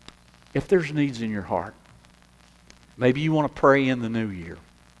 If there's needs in your heart, maybe you want to pray in the new year,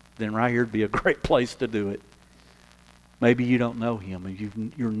 then right here would be a great place to do it. Maybe you don't know Him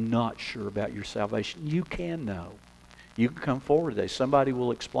and you're not sure about your salvation. You can know. You can come forward today. Somebody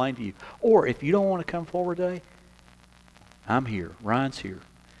will explain to you. Or if you don't want to come forward today, I'm here. Ryan's here.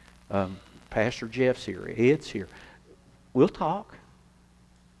 Pastor Jeff's here. Ed's here. We'll talk.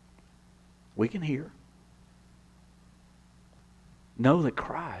 We can hear. Know that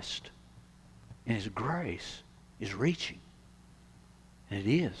Christ and His grace is reaching. And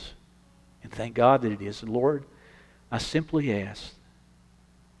it is. And thank God that it is. And Lord, I simply ask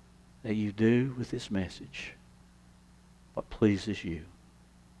that you do with this message what pleases you.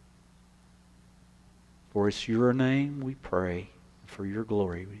 For it's your name we pray. For your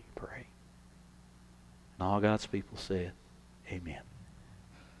glory we pray. And all God's people said, amen.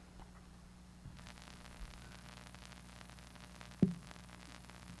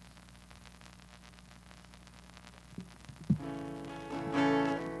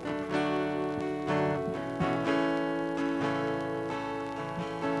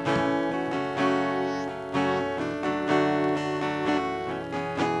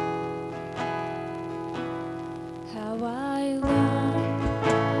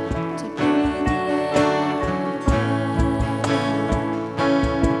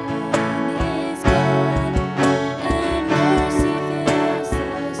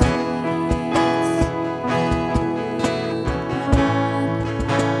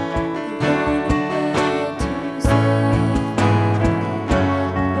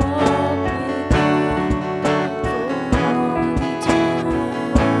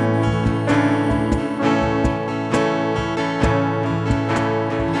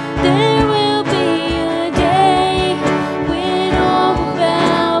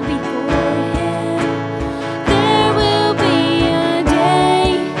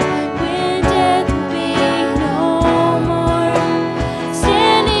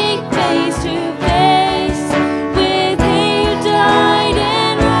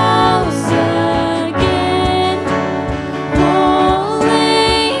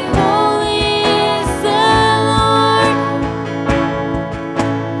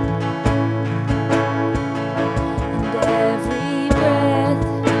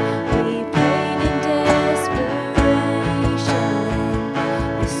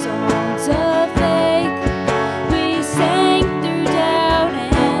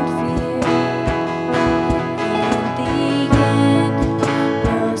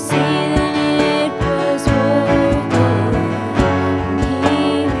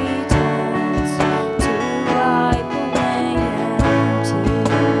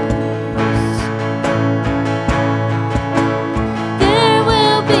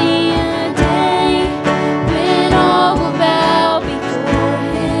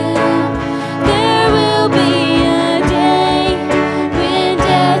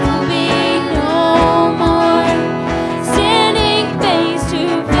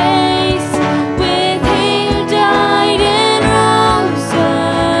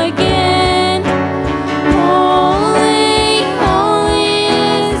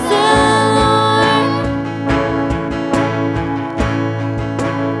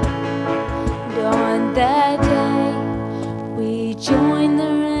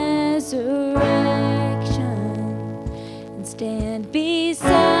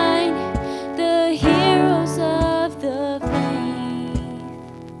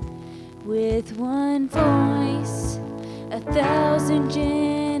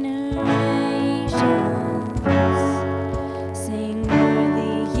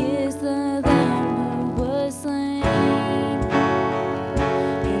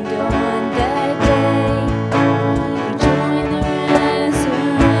 And on that day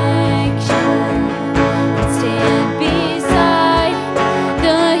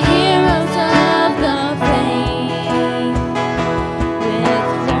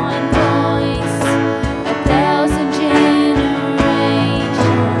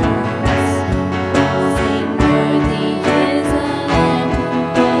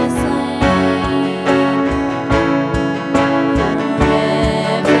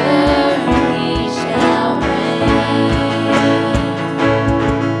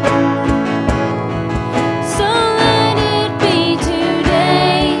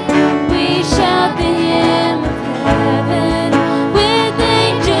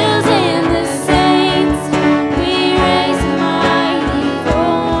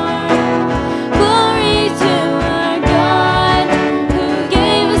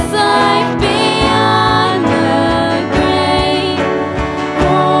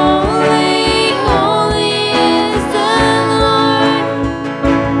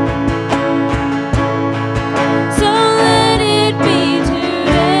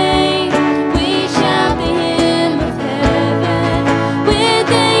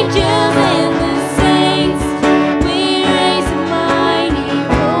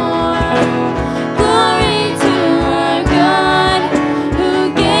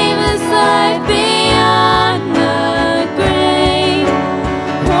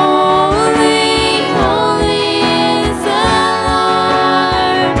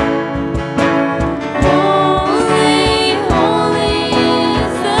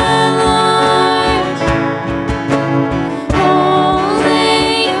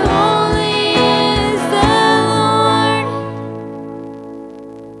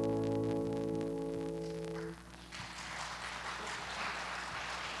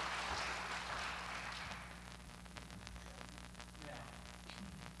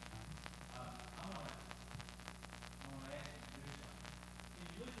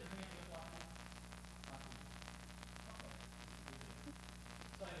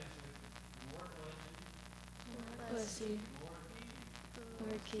bless you.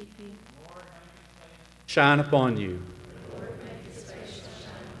 Lord, keep you. Shine upon you.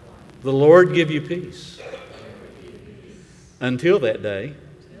 The Lord give you peace. Until that day,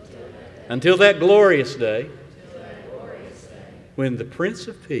 until that glorious day, when the Prince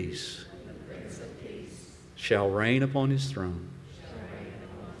of Peace shall reign upon his throne.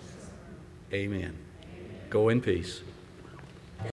 Amen. Go in peace.